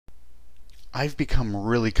I've become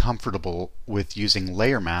really comfortable with using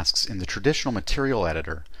layer masks in the traditional material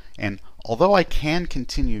editor, and although I can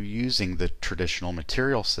continue using the traditional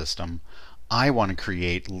material system, I want to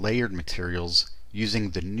create layered materials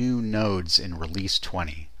using the new nodes in Release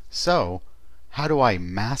 20. So, how do I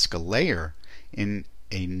mask a layer in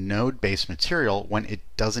a node-based material when it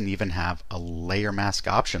doesn't even have a layer mask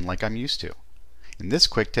option like I'm used to? In this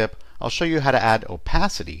quick tip, I'll show you how to add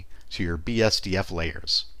opacity to your BSDF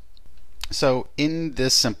layers. So in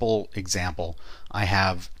this simple example, I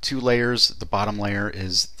have two layers. The bottom layer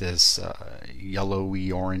is this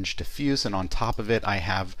yellowy orange diffuse, and on top of it I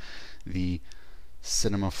have the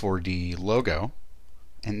Cinema4D logo.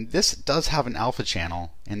 And this does have an alpha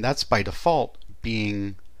channel, and that's by default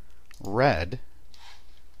being red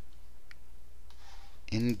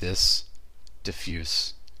in this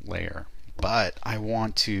diffuse layer. But I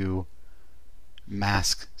want to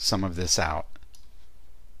mask some of this out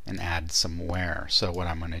and add some wear. So what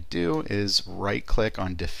I'm going to do is right click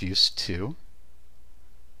on diffuse 2,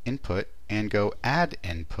 input, and go add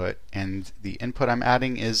input, and the input I'm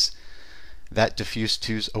adding is that diffuse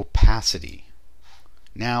 2's opacity.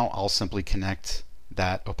 Now I'll simply connect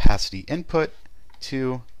that opacity input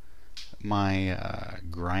to my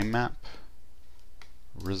grime map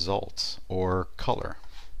results or color.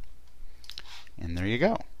 And there you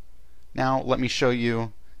go. Now let me show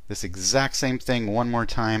you this exact same thing one more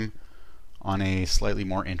time on a slightly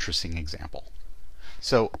more interesting example.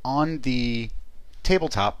 So on the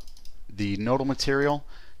tabletop, the nodal material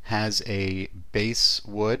has a base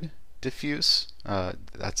wood diffuse.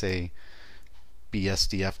 That's a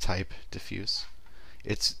BSDF type diffuse.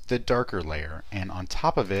 It's the darker layer, and on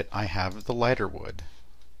top of it I have the lighter wood.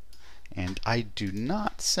 And I do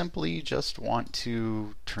not simply just want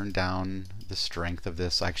to turn down the strength of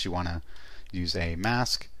this. I actually want to use a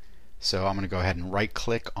mask. So I'm going to go ahead and right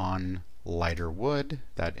click on lighter wood,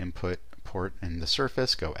 that input port in the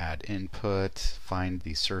surface, go add input, find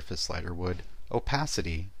the surface lighter wood,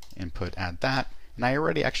 opacity input, add that, and I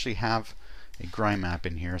already actually have a grime map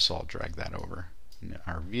in here, so I'll drag that over in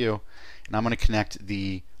our view, and I'm going to connect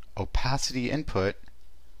the opacity input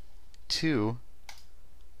to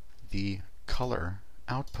the color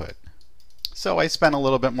output. So I spent a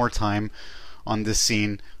little bit more time on this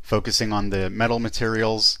scene focusing on the metal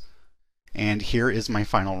materials, and here is my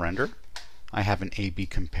final render. I have an A-B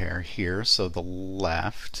compare here, so the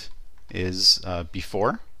left is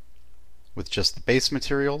before with just the base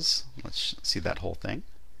materials. Let's see that whole thing,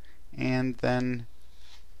 and then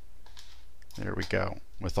there we go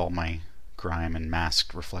with all my grime and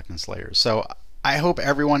masked reflectance layers. So I hope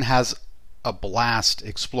everyone has a blast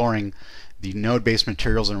exploring the node-based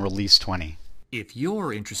materials in Release 20. If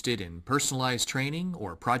you're interested in personalized training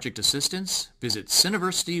or project assistance, visit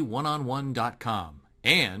Cineversity1on1.com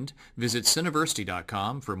and visit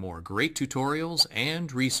Cineversity.com for more great tutorials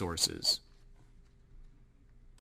and resources.